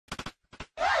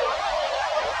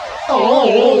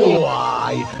Oh,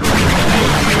 I.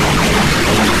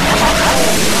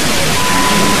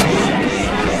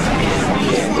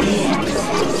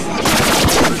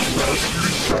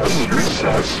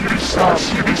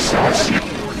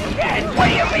 What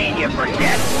do you mean you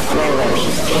forget?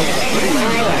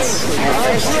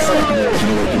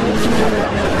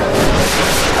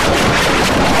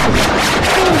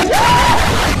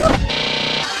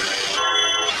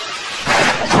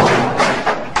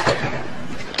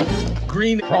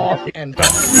 Green coffee and Roll,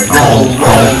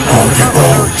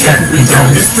 gently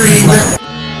down the stream.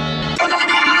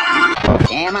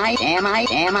 Am I?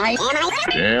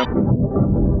 yeah.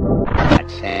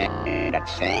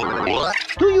 That's it.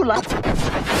 Do you like?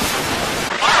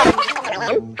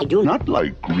 I do not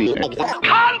like green eggs.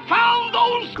 Confound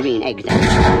those green eggs.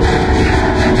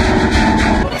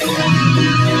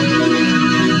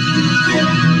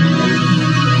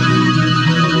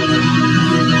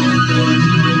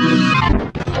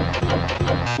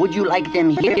 Would you like them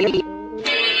here?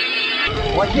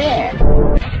 Or there?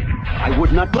 I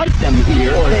would not like them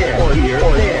here or there or here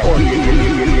or there or here or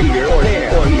there or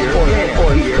there or here or there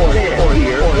or here or there or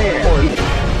here or there or here.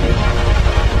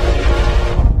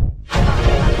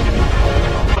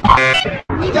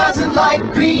 He doesn't like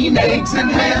green eggs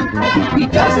and ham. He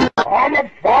doesn't. I'm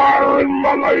a fire in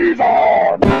my laser.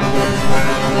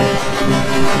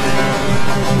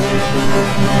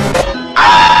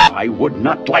 I would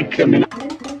not like them in.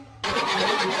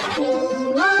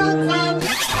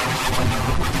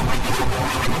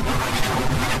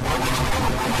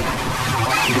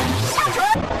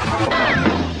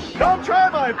 Don't try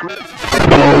my.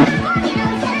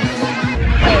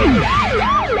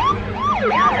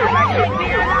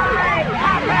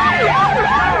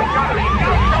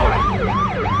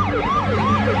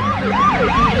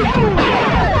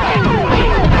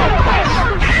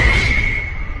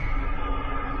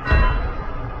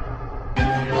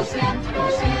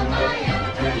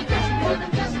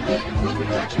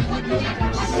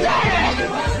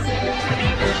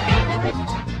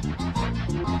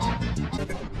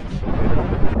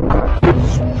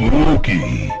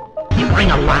 Spooky. You bring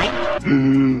a light?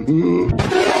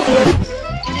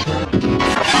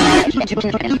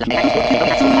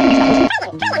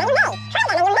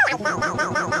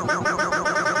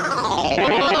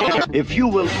 If you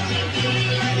will.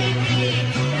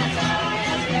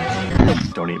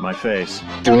 Don't eat my face.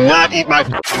 Do not eat my.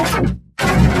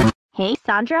 Hey,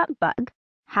 Sandra Bug.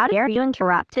 How dare you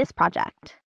interrupt this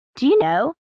project? Do you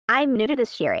know, I'm new to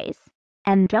this series.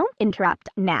 And don't interrupt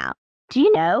now. Do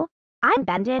you know, I'm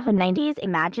Bendyfin90's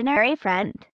imaginary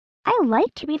friend. I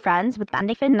like to be friends with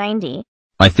Bendyfin90.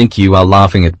 I think you are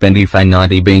laughing at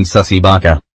Bendyfin90 being sussy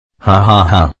baka. Ha ha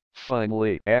ha.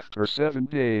 Finally, after 7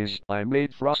 days, I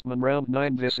made Frostman round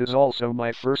 9. This is also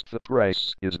my first. The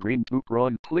price is green poop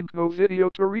on Plinko video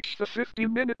to reach the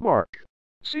 50-minute mark.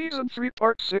 Season 3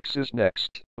 Part 6 is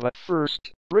next, but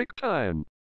first, break time.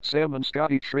 Sam and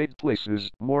Scotty trade places,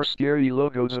 more scary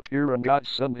logos appear, and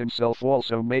Godson himself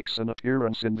also makes an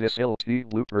appearance in this LT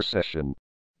blooper session.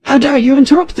 How dare you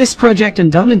interrupt this project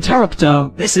and don't interrupt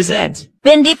though. This is Ed.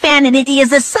 Bendyfin90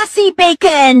 is a sussy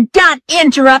bacon! Don't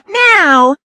interrupt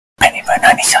now!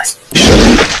 Bendyfin90 sus.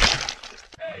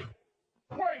 Hey,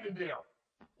 quiet in there.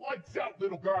 Lights out,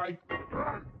 little guy. Hey,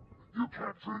 you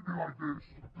can't treat me like this.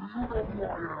 Do you know who I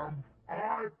am?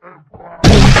 I am Bob.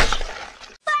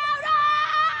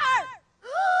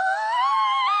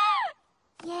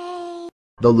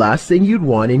 The last thing you'd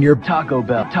want in your Taco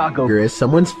Bell is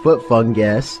someone's foot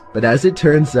fungus, but as it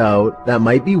turns out, that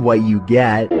might be what you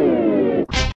get.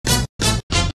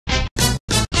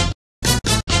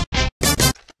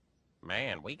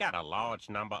 Man, we got a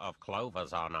large number of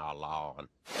clovers on our lawn.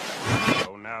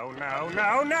 Oh, no, no,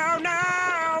 no, no,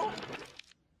 no!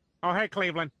 Oh, hey,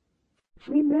 Cleveland.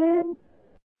 Free man?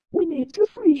 We need to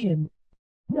free him.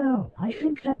 No, I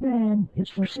think that man is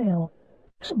for sale.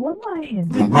 Someone buy him.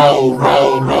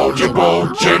 Roll, your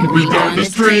boat gently down the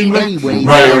stream. Roll,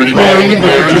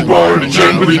 your boat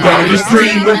gently down the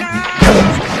stream.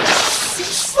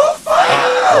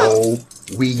 Oh,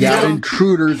 we got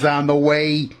intruders on the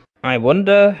way. I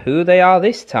wonder who they are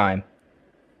this time.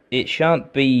 It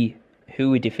shan't be who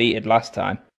we defeated last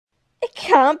time. It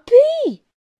can't be!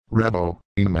 Rebel,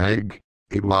 Meg,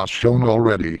 it was shown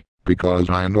already,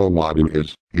 because I know what it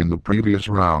is, in the previous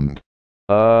round.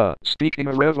 Speaking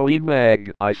of Revo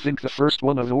Mag, I think the first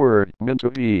one of the word meant to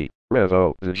be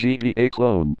Revo, the GBA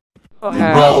clone.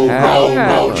 Roll,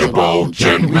 your boat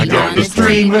gently down the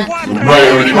stream. Roll,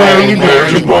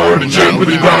 your boat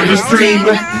gently down the stream.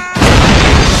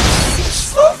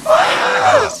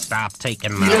 Stop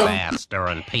taking my bass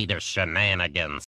during Peter's shenanigans.